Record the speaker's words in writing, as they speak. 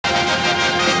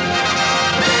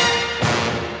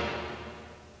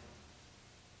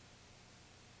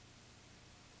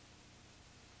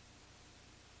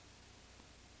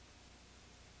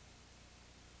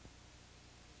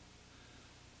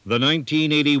The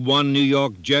 1981 New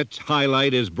York Jets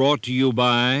highlight is brought to you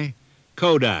by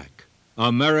Kodak,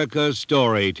 America's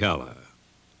storyteller.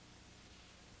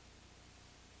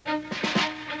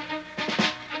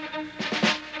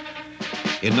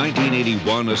 In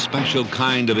 1981, a special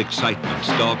kind of excitement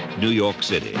stalked New York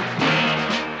City.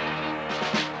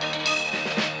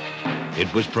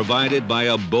 It was provided by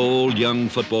a bold young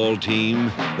football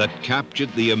team that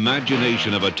captured the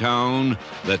imagination of a town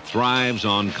that thrives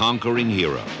on conquering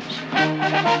heroes.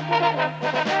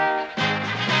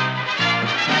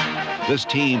 This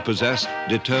team possessed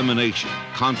determination,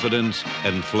 confidence,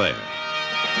 and flair.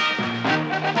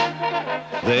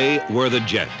 They were the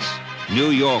Jets,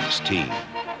 New York's team,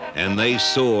 and they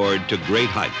soared to great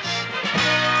heights.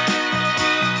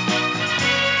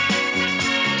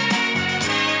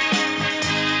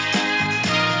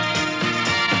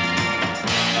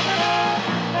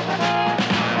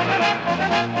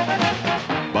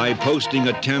 By posting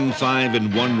a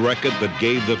 10-5-1 record that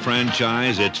gave the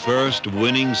franchise its first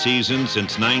winning season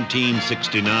since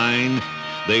 1969,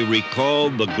 they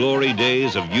recalled the glory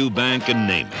days of Eubank and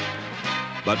Namath.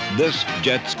 But this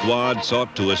Jet squad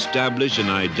sought to establish an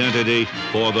identity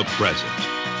for the present.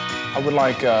 I would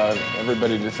like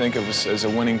everybody to think of us as a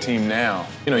winning team now.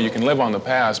 You know, you can live on the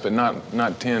past, but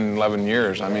not 10, 11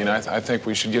 years. I mean, I think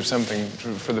we should give something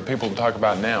for the people to talk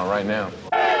about now, right now.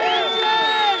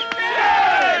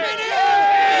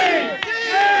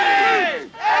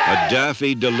 A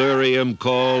daffy delirium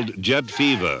called jet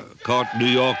fever caught New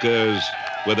Yorkers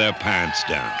with their pants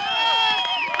down.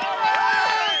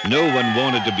 No one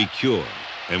wanted to be cured,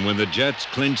 and when the Jets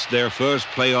clinched their first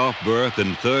playoff berth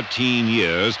in 13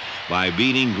 years by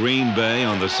beating Green Bay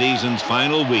on the season's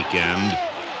final weekend,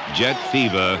 jet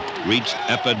fever reached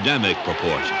epidemic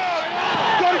proportions.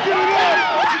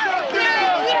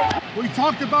 We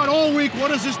talked about all week, what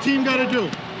does this team got to do?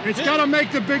 It's got to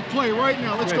make the big play right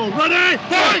now. Let's go. Ready?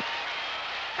 Fight!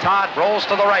 Todd rolls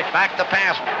to the right, back to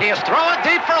pass. He is throwing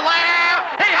deep for Lamb.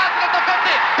 He has it at the 50.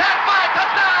 10, 5,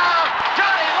 touchdown!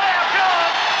 Johnny Lamb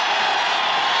Jones!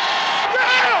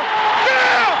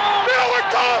 Bill, we're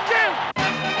talking!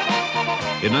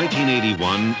 In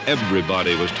 1981,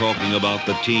 everybody was talking about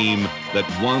the team that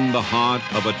won the heart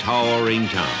of a towering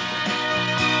town.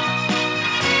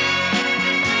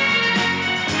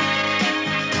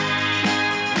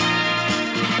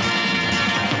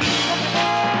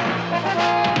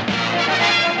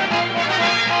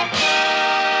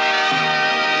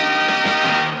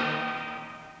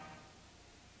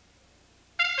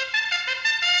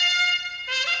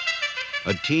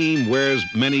 A team wears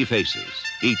many faces,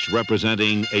 each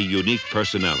representing a unique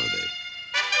personality.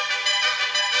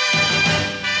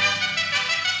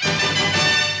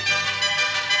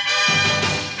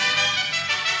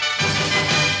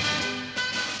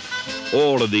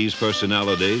 All of these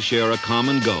personalities share a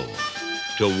common goal: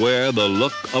 to wear the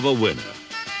look of a winner.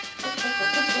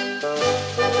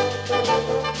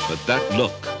 But that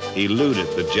look eluded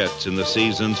the Jets in the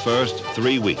season's first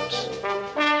 3 weeks.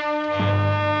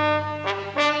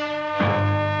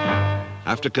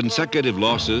 After consecutive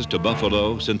losses to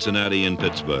Buffalo, Cincinnati, and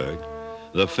Pittsburgh,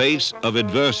 the face of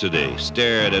adversity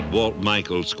stared at Walt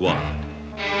Michaels' squad.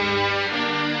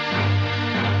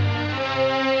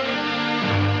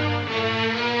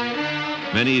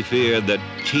 Many feared that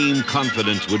team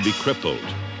confidence would be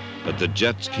crippled, but the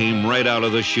Jets came right out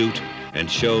of the chute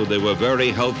and showed they were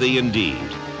very healthy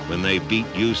indeed when they beat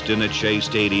Houston at Shea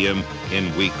Stadium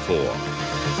in Week 4.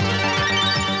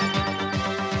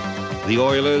 The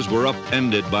Oilers were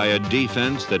upended by a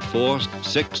defense that forced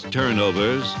 6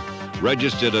 turnovers,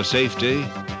 registered a safety,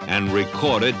 and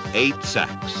recorded 8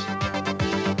 sacks.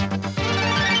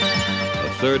 A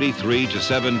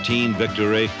 33-17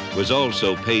 victory was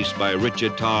also paced by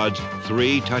Richard Todd's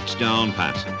 3 touchdown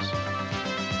passes.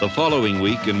 The following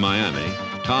week in Miami,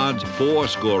 Todd's 4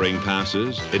 scoring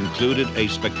passes included a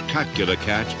spectacular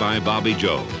catch by Bobby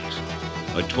Jones.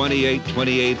 A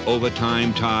 28-28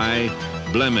 overtime tie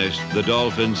blemished the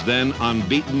Dolphins' then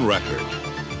unbeaten record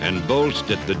and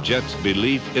bolstered the Jets'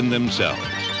 belief in themselves.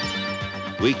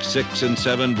 Weeks 6 and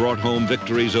 7 brought home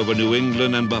victories over New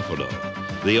England and Buffalo.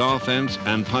 The offense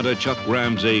and punter Chuck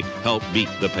Ramsey helped beat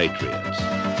the Patriots.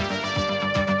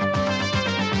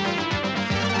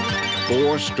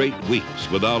 4 straight weeks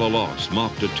without a loss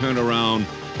marked a turnaround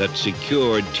that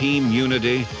secured team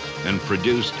unity and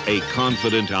produced a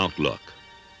confident outlook.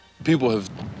 People have,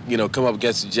 come up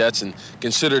against the Jets and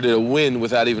considered it a win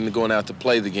without even going out to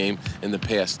play the game in the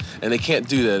past. And they can't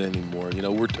do that anymore.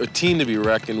 We're a team to be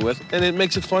reckoned with, and it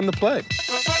makes it fun to play.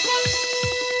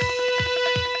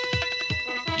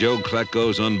 Joe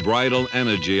Klecko's unbridled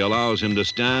energy allows him to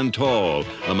stand tall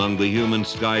among the human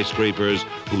skyscrapers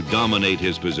who dominate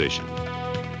his position.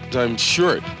 I'm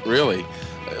short, really.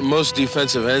 Most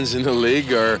defensive ends in the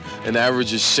league are an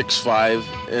average of 6'5"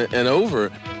 and over.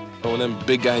 When them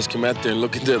big guys come out there and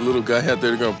look at that little guy out there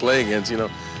they're going to play against, you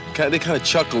know, they kind of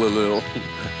chuckle a little.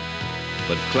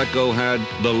 But Klecko had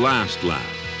the last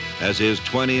laugh, as his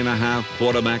 20.5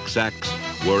 quarterback sacks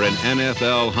were an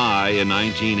NFL high in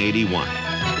 1981.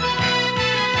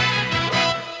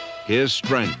 His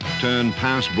strength turned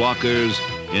pass blockers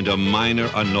into minor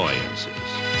annoyances.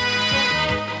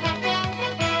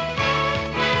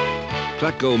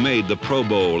 Klecko made the Pro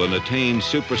Bowl and attained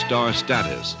superstar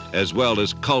status as well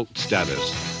as cult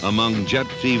status among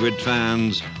jet-fevered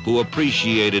fans who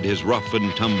appreciated his rough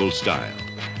and tumble style.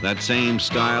 That same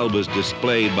style was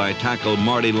displayed by tackle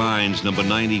Marty Lyons, number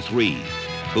 93,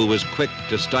 who was quick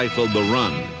to stifle the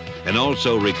run and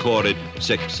also recorded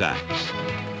 6 sacks.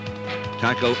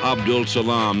 Tackle Abdul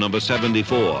Salam, number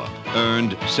 74,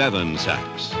 earned 7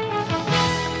 sacks.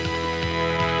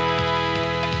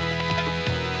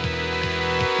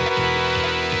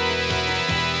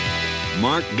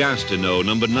 Mark Gastineau,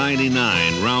 number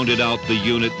 99, rounded out the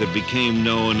unit that became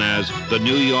known as the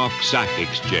New York Sack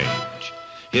Exchange.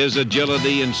 His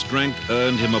agility and strength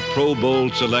earned him a Pro Bowl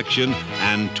selection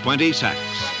and 20 sacks,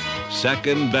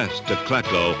 second best to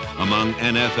Klecko among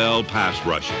NFL pass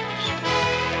rushers.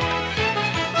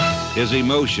 His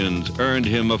emotions earned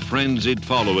him a frenzied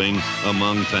following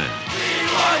among fans.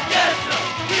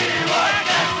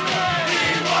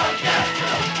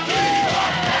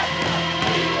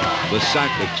 The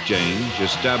Sack Exchange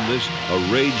established a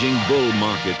raging bull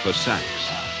market for sacks.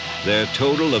 Their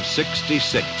total of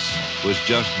 66 was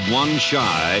just one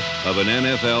shy of an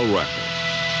NFL record.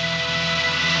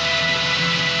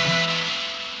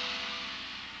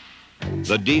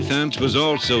 The defense was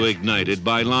also ignited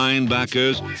by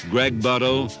linebackers Greg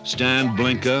Buttle, Stan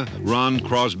Blinker, Ron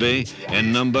Crosby,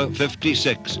 and number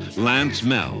 56, Lance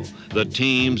Mel, the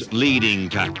team's leading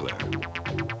tackler.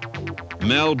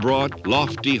 Mel brought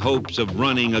lofty hopes of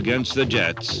running against the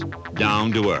Jets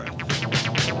down to earth.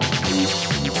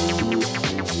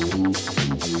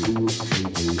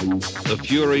 The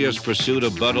furious pursuit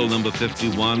of Buttle, number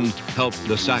 51, helped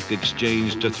the Sack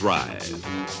Exchange to thrive.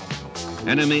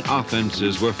 Enemy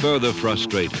offenses were further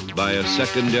frustrated by a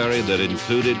secondary that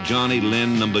included Johnny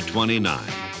Lynn, number 29.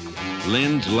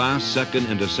 Lynn's last-second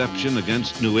interception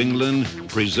against New England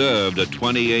preserved a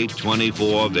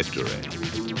 28-24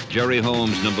 victory. Jerry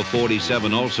Holmes, number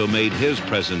 47, also made his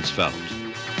presence felt.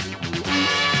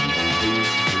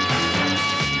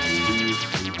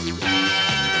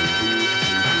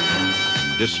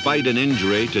 Despite an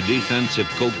injury to defensive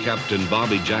co-captain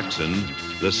Bobby Jackson,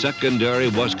 the secondary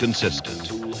was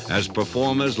consistent, as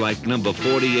performers like number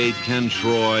 48 Ken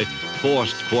Schroy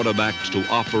forced quarterbacks to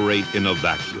operate in a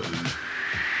vacuum.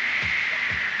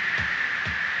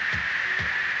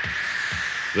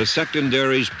 The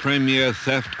secondary's premier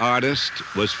theft artist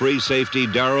was free safety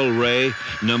Darrell Ray,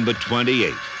 number 28,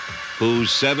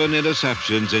 whose 7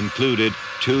 interceptions included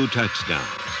 2 touchdowns.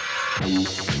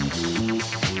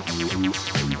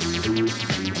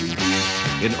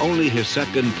 In only his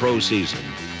second pro season,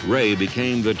 Ray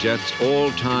became the Jets'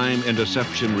 all-time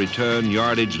interception return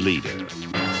yardage leader.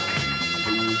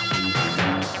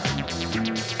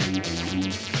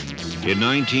 In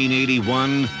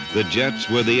 1981, the Jets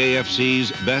were the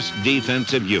AFC's best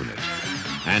defensive unit,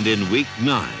 and in Week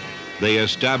 9, they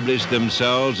established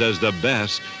themselves as the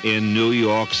best in New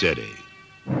York City.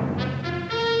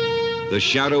 The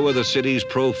shadow of the city's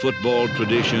pro football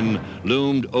tradition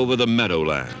loomed over the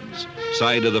Meadowlands,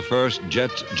 site of the first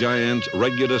Jets-Giants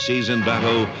regular season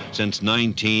battle since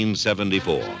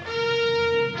 1974.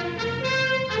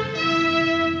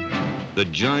 The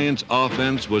Giants'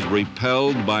 offense was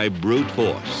repelled by brute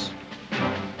force.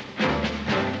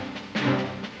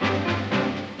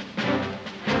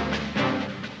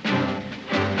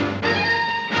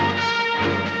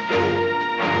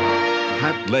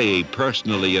 Pat Lay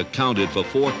personally accounted for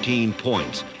 14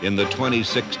 points in the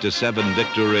 26-7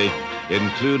 victory,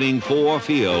 including 4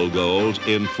 field goals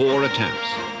in 4 attempts.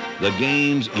 The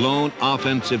game's lone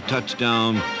offensive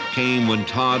touchdown came when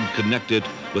Todd connected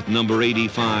with number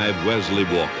 85, Wesley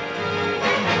Walker.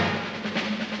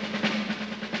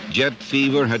 Jet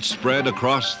fever had spread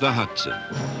across the Hudson,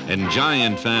 and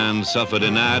Giant fans suffered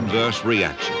an adverse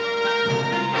reaction.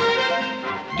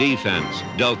 Defense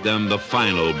dealt them the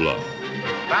final blow.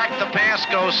 Back the pass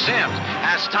goes Sims.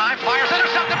 As time fires,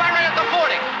 intercepted by Ray at the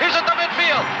 40. He's at the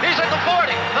midfield. He's at the 40.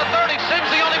 The 30.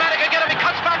 Sims the only man who can get him. He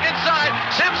cuts back inside.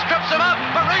 Sims trips him up,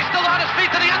 but Ray's still on his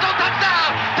feet to the end zone. Touchdown!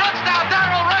 Touchdown,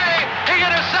 Darrell Ray!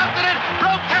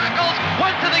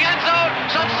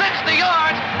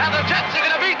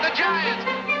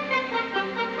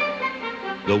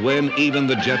 The win evened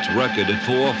the Jets' record at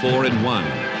 4-4-1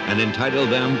 and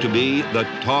entitled them to be the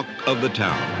talk of the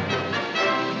town.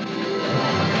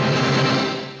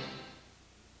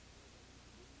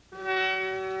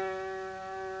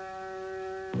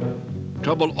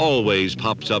 Trouble always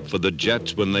pops up for the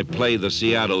Jets when they play the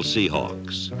Seattle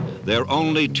Seahawks. Their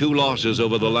only 2 losses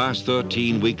over the last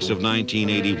 13 weeks of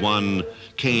 1981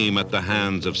 came at the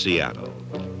hands of Seattle.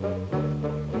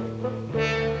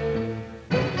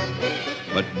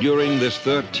 But during this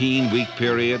 13-week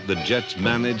period, the Jets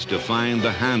managed to find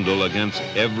the handle against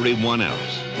everyone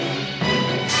else.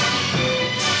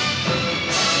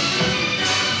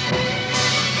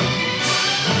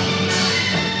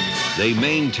 They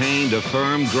maintained a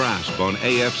firm grasp on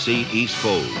AFC East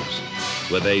foes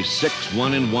with a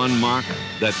 6-1-1 mark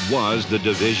that was the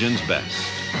division's best.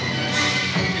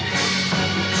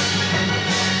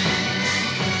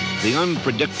 The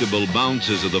unpredictable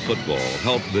bounces of the football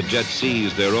helped the Jets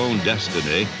seize their own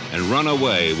destiny and run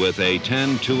away with a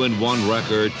 10-2-1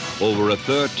 record over a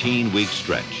 13-week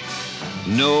stretch.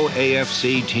 No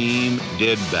AFC team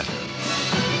did better.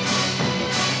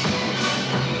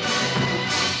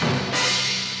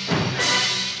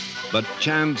 But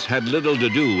chance had little to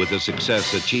do with the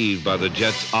success achieved by the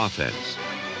Jets' offense,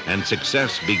 and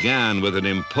success began with an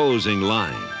imposing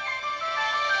line.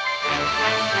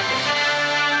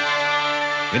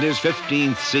 In his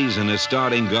 15th season as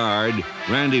starting guard,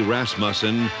 Randy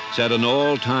Rasmussen set an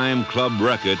all-time club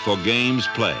record for games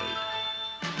played.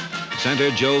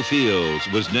 Center Joe Fields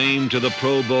was named to the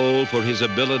Pro Bowl for his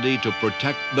ability to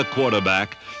protect the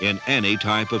quarterback in any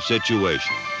type of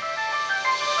situation.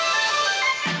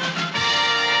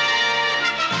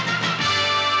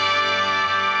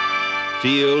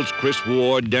 Fields, Chris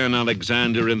Ward, Dan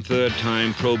Alexander, and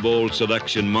third-time Pro Bowl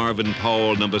selection Marvin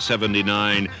Powell, number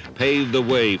 79, paved the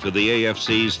way for the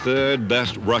AFC's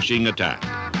third-best rushing attack.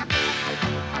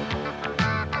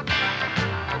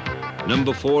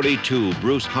 Number 42,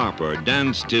 Bruce Harper,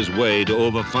 danced his way to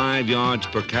over 5 yards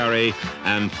per carry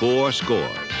and 4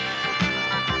 scores.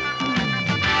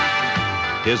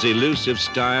 His elusive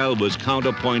style was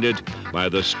counterpointed by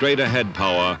the straight-ahead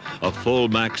power of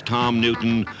fullbacks Tom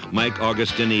Newton, Mike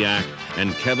Augustiniak,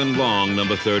 and Kevin Long,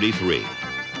 number 33.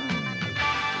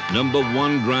 Number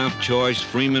 1 draft choice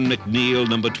Freeman McNeil,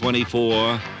 number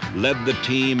 24, led the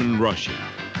team in rushing,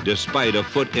 despite a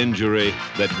foot injury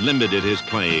that limited his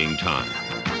playing time.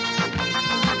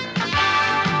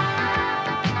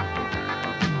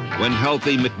 When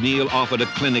healthy, McNeil offered a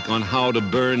clinic on how to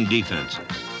burn defenses.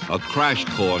 A crash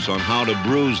course on how to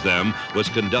bruise them was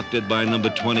conducted by number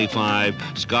 25,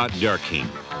 Scott Derkeen.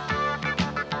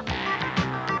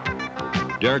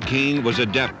 Derkeen was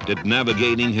adept at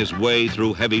navigating his way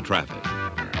through heavy traffic.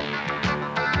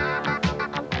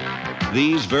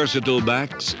 These versatile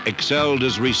backs excelled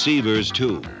as receivers,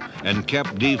 too, and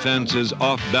kept defenses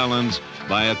off balance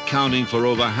by accounting for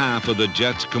over half of the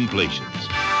Jets' completions.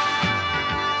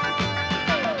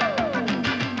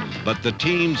 But the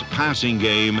team's passing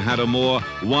game had a more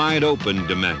wide-open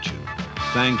dimension,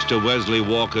 thanks to Wesley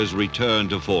Walker's return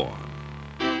to form.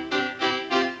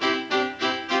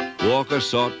 Walker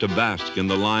sought to bask in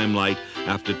the limelight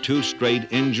after 2 straight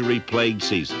injury-plagued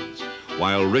seasons,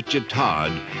 while Richard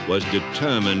Todd was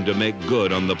determined to make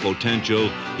good on the potential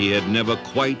he had never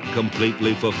quite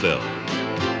completely fulfilled.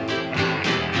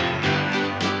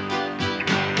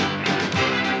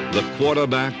 The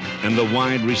quarterback and the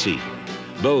wide receiver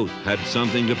both had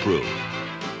something to prove,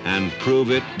 and prove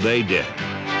it they did.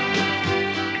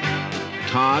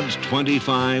 Todd's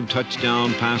 25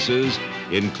 touchdown passes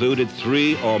included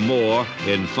 3 or more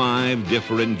in 5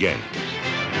 different games.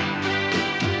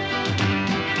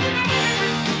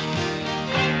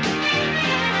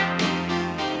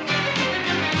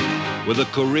 With a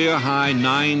career-high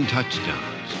 9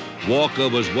 touchdowns, Walker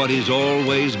was what he's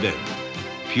always been,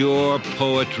 pure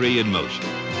poetry in motion.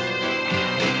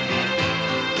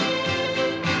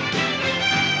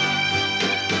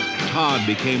 Todd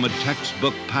became a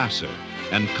textbook passer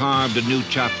and carved a new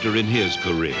chapter in his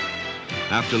career.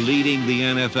 After leading the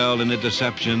NFL in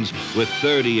interceptions with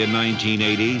 30 in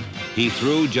 1980, he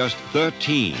threw just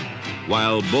 13,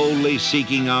 while boldly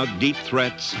seeking out deep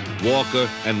threats, Walker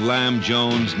and Lamb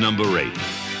Jones, number 8.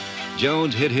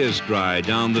 Jones hit his stride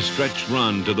down the stretch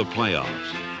run to the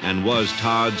playoffs and was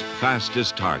Todd's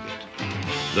fastest target.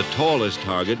 The tallest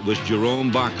target was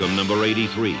Jerome Barkham, number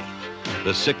 83.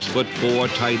 The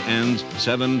 6'4" tight ends,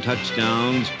 7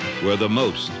 touchdowns, were the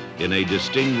most in a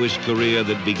distinguished career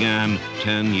that began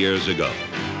 10 years ago.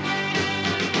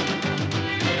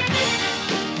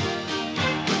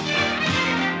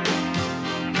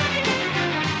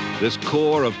 This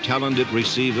core of talented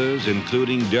receivers,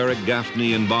 including Derek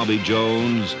Gaffney and Bobby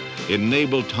Jones,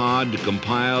 enabled Todd to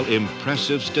compile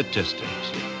impressive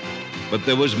statistics. But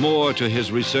there was more to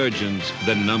his resurgence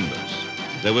than numbers.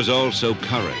 There was also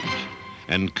courage.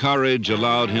 And courage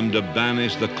allowed him to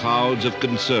banish the clouds of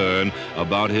concern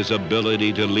about his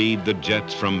ability to lead the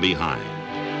Jets from behind.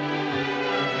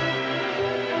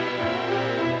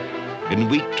 In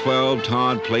Week 12,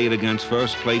 Todd played against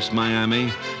first-place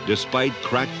Miami despite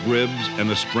cracked ribs and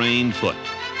a sprained foot.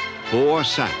 4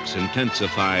 sacks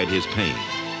intensified his pain.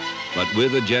 But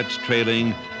with the Jets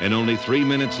trailing and only 3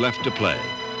 minutes left to play,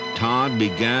 Todd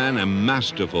began a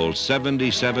masterful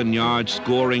 77-yard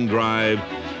scoring drive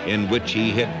in which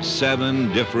he hit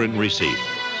 7 different receivers.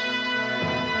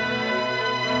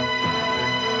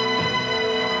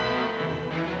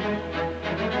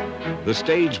 The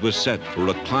stage was set for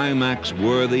a climax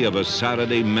worthy of a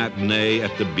Saturday matinee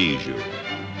at the Bijou.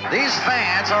 These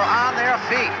fans are on their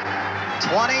feet.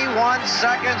 21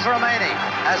 seconds remaining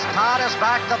as Todd is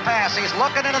back to pass. He's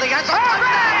looking into the end zone.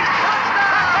 Touchdown!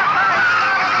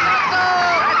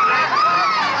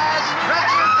 As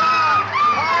Richard Todd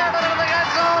fired into the end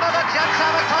zone, and the Jets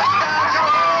have a touchdown.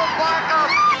 Jerome Barker.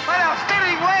 What a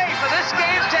fitting way for this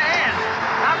game to end.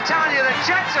 I'm telling you, the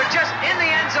Jets are just in the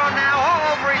end zone now,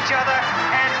 all over each other,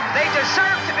 and they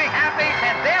deserve to be happy,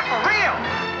 and they're for real.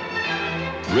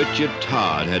 Richard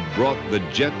Todd had brought the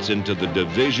Jets into the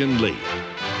division lead.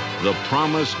 The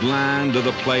promised land of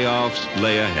the playoffs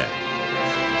lay ahead.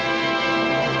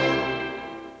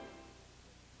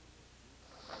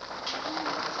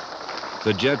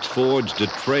 The Jets forged a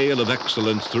trail of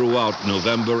excellence throughout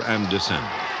November and December.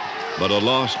 But a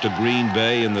loss to Green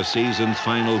Bay in the season's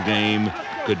final game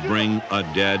could bring a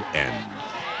dead end.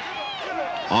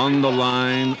 On the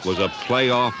line was a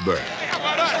playoff berth.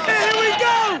 Here we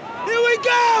go! Here we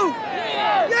go!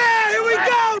 Yeah, here we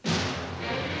go!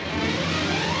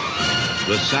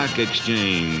 The sack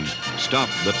exchange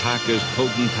stopped the Packers'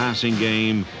 potent passing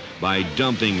game by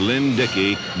dumping Lynn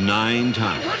Dickey 9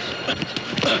 times.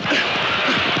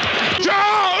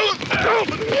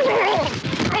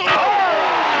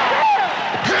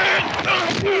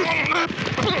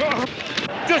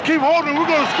 Just keep holding, we're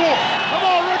going to score. Come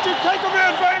on, Richard, take him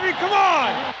in, baby, come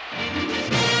on.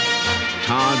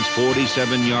 Todd's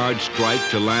 47-yard strike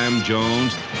to Lamb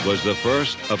Jones was the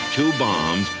first of 2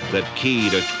 bombs that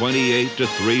keyed a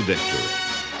 28-3 victory.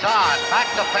 Todd back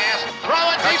to pass,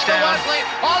 throw it deep to Wesley,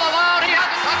 all alone, he has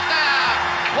a touchdown.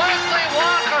 Wesley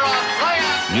Walker on play.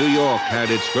 New York had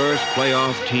its first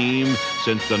playoff team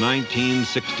since the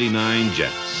 1969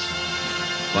 Jets.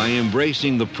 By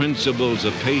embracing the principles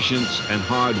of patience and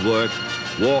hard work,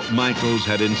 Walt Michaels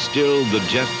had instilled the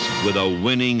Jets with a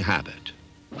winning habit.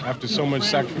 After so much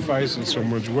sacrifice and so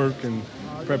much work and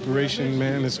preparation,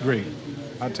 man, it's great.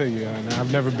 I tell you,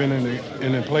 I've never been in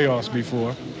the playoffs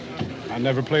before. I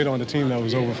never played on a team that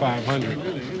was over 500.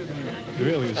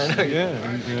 Really,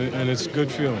 and it's a good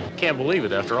feeling. Can't believe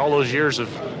it after all those years of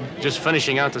just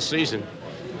finishing out the season,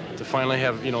 to finally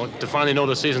have, to finally know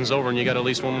the season's over and you got at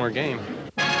least one more game.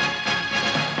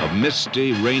 A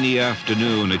misty, rainy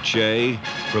afternoon at Shea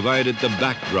provided the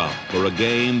backdrop for a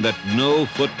game that no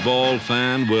football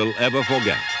fan will ever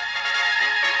forget.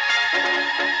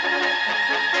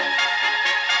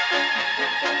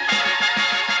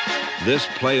 This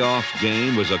playoff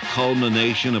game was a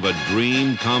culmination of a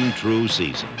dream-come-true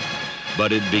season,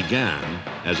 but it began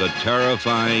as a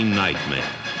terrifying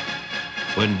nightmare.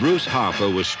 When Bruce Harper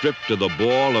was stripped to the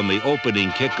ball on the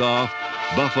opening kickoff,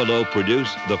 Buffalo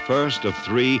produced the first of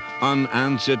 3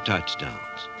 unanswered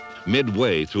touchdowns.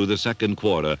 Midway through the second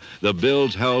quarter, the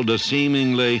Bills held a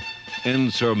seemingly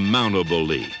insurmountable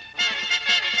lead.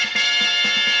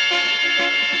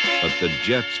 But the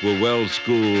Jets were well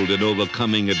schooled in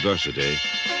overcoming adversity,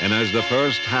 and as the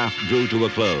first half drew to a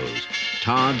close,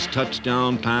 Todd's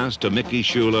touchdown pass to Mickey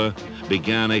Schuler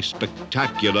began a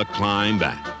spectacular climb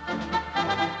back.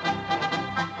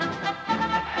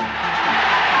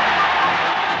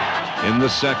 In the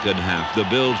second half, the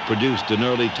Bills produced an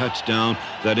early touchdown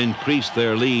that increased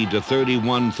their lead to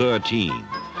 31-13.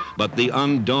 But the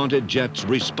undaunted Jets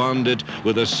responded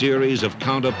with a series of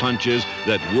counterpunches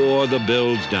that wore the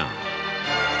Bills down.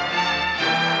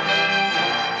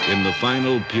 In the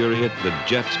final period, the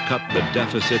Jets cut the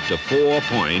deficit to 4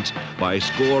 points by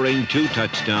scoring 2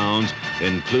 touchdowns,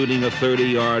 including a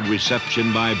 30-yard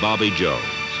reception by Bobby Jones.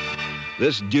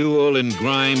 This duel in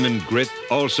grime and grit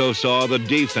also saw the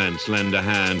defense lend a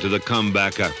hand to the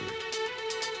comeback effort.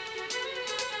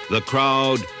 The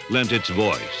crowd lent its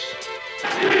voice.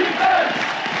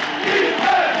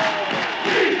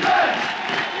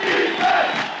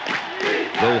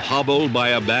 Though hobbled by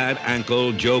a bad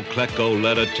ankle, Joe Klecko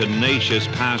led a tenacious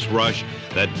pass rush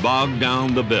that bogged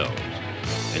down the Bills.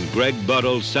 And Greg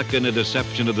Buttle's second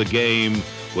interception of the game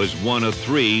was one of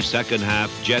 3 second-half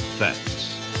Jet thefts.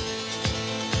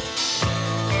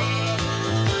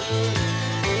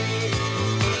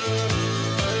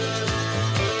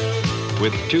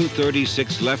 With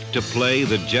 2:36 left to play,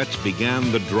 the Jets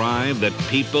began the drive that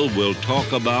people will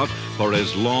talk about for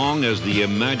as long as the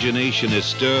imagination is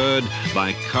stirred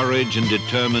by courage and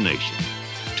determination.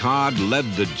 Todd led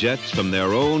the Jets from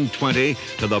their own 20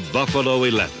 to the Buffalo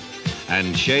 11,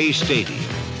 and Shea Stadium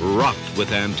rocked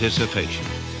with anticipation.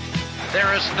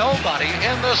 There is nobody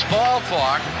in this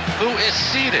ballpark who is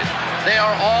seated. They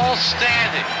are all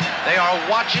standing. They are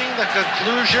watching the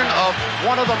conclusion of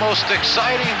one of the most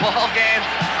exciting ball games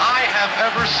I have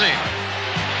ever seen.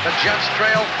 The Jets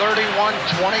trail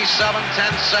 31-27,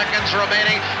 10 seconds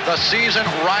remaining. The season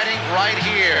riding right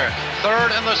here.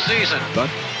 Third in the season. But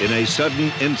in a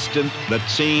sudden instant that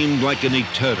seemed like an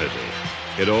eternity,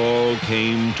 it all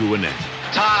came to an end.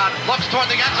 Todd looks toward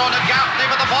the end zone and Gaffney,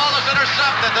 but the ball is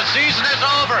intercepted. The season is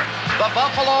over. The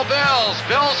Buffalo Bills,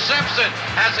 Bill Simpson,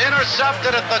 has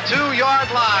intercepted at the 2-yard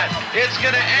line. It's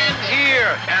going to end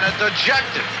here. And a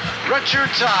dejected Richard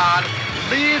Todd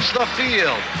leaves the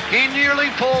field. He nearly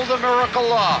pulled the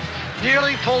miracle off.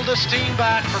 Nearly pulled his team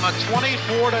back from a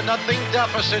 24-0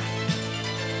 deficit.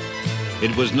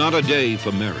 It was not a day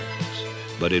for miracles,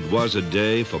 but it was a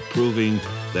day for proving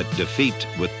that defeat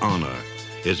with honor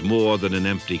is more than an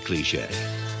empty cliche.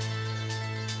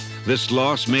 This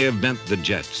loss may have bent the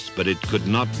Jets, but it could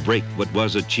not break what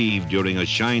was achieved during a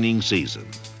shining season.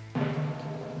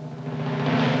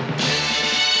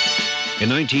 In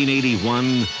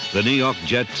 1981, the New York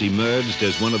Jets emerged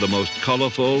as one of the most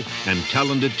colorful and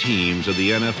talented teams of the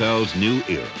NFL's new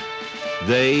era.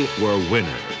 They were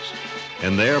winners,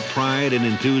 and their pride and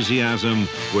enthusiasm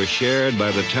were shared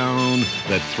by the town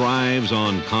that thrives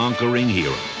on conquering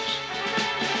heroes.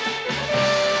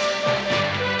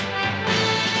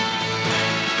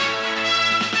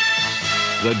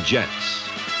 The Jets,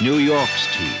 New York's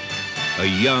team, a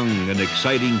young and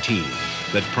exciting team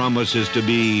that promises to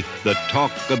be the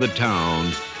talk of the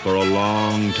town for a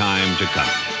long time to come.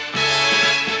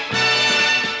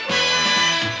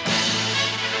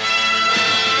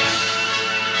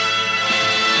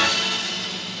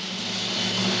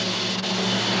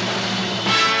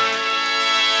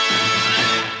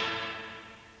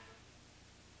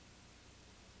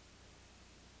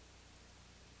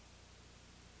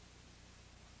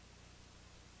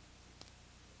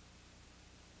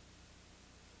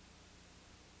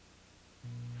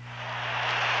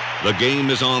 The game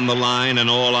is on the line and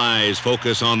all eyes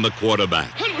focus on the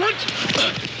quarterback.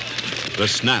 The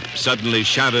snap suddenly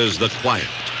shatters the quiet,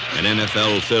 and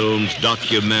NFL Films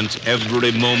documents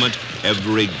every moment,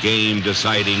 every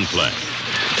game-deciding play.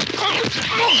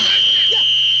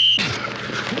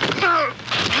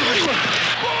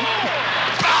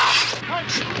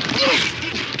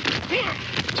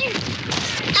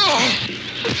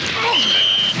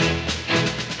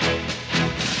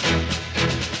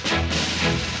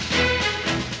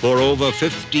 For over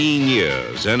 15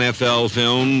 years, NFL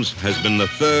Films has been the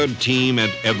third team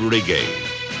at every game.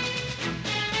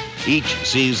 Each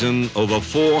season, over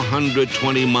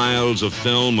 420 miles of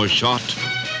film are shot,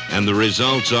 and the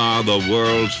results are the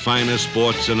world's finest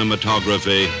sports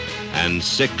cinematography and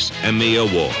 6 Emmy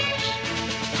Awards.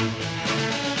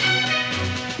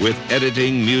 With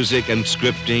editing, music, and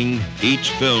scripting, each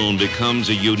film becomes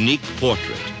a unique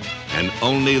portrait, and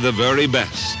only the very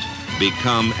best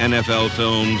become NFL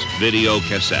Films video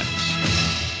cassettes.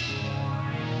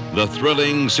 The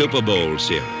thrilling Super Bowl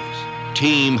series,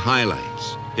 team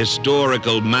highlights,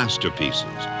 historical masterpieces,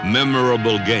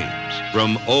 memorable games.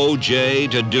 From OJ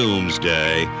to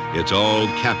Doomsday, it's all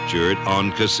captured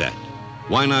on cassette.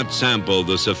 Why not sample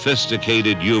the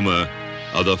sophisticated humor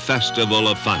of the Festival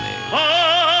of Funny?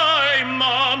 Hi,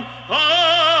 Mom.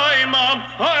 Hi, Mom.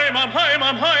 Hi, Mom. Hi,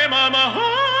 Mom. Hi, Mama.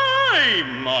 Hi,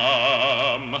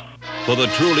 Mom. For the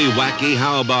truly wacky,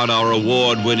 how about our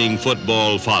award-winning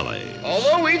football folly?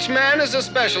 Although each man is a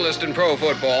specialist in pro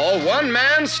football, one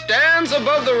man stands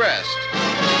above the rest.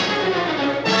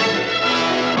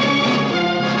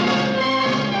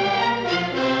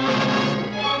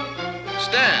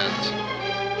 Stands.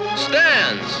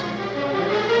 Stands.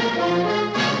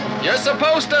 You're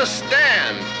supposed to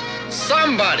stand.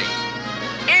 Somebody.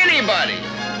 Anybody.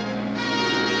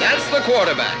 That's the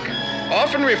quarterback.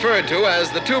 Often referred to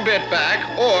as the 2-bit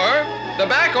back, or the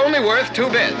back only worth 2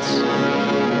 bits.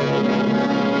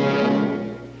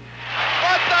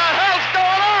 What the hell's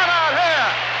going on out here?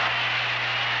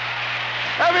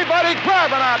 Everybody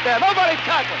grabbing out there. Nobody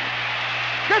tackling.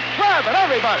 Just grabbing,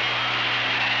 everybody.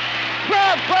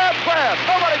 Grab, grab, grab.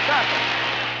 Nobody tackling.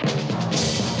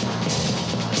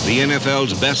 The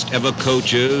NFL's best ever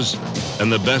coaches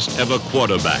and the best ever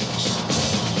quarterbacks.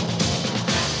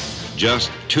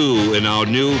 Just two in our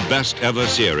new best ever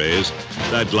series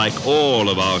that, like all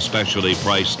of our specially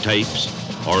priced tapes,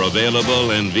 are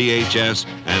available in VHS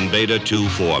and Beta 2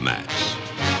 formats.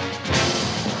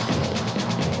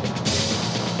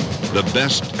 The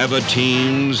best ever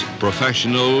teams,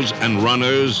 professionals, and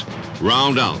runners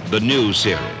round out the new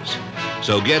series.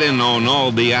 So get in on all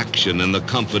the action in the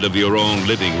comfort of your own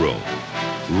living room.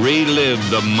 Relive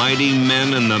the mighty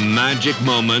men and the magic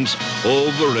moments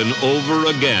over and over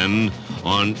again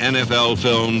on NFL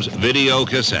Films video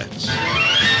cassettes.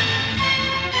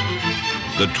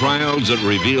 The trials that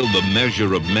reveal the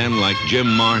measure of men like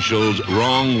Jim Marshall's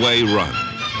wrong way run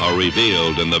are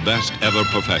revealed in the best ever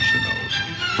professionals.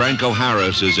 Franco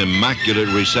Harris's immaculate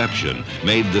reception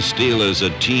made the Steelers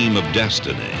a team of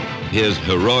destiny. His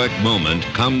heroic moment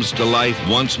comes to life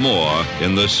once more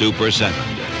in the Super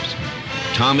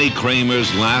 70s. Tommy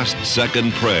Kramer's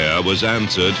last-second prayer was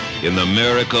answered in the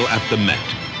miracle at the Met,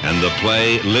 and the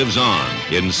play lives on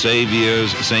in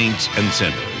Saviors, Saints, and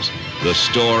Sinners, the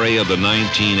story of the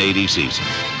 1980 season.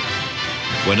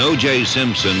 When O.J.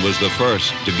 Simpson was the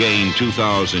first to gain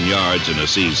 2,000 yards in a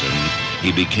season,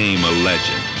 he became a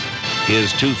legend.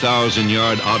 His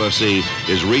 2,000-yard odyssey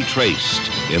is retraced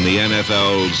in the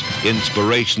NFL's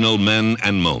inspirational men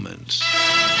and moments.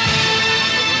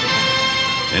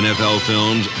 NFL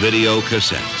Films video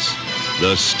cassettes,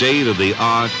 the state of the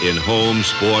art in home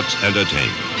sports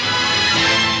entertainment.